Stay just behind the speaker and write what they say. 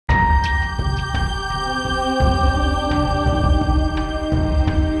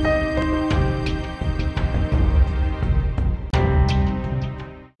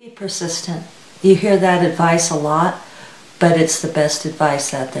persistent. You hear that advice a lot, but it's the best advice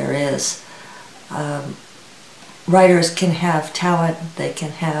that there is. Writers can have talent, they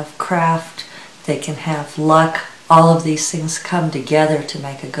can have craft, they can have luck. All of these things come together to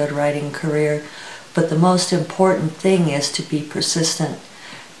make a good writing career. But the most important thing is to be persistent,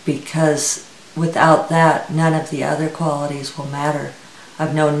 because without that, none of the other qualities will matter.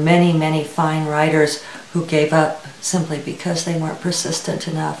 I've known many, many fine writers who gave up simply because they weren't persistent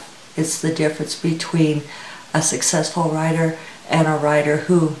enough. It's the difference between a successful writer and a writer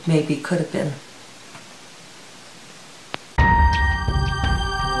who maybe could have been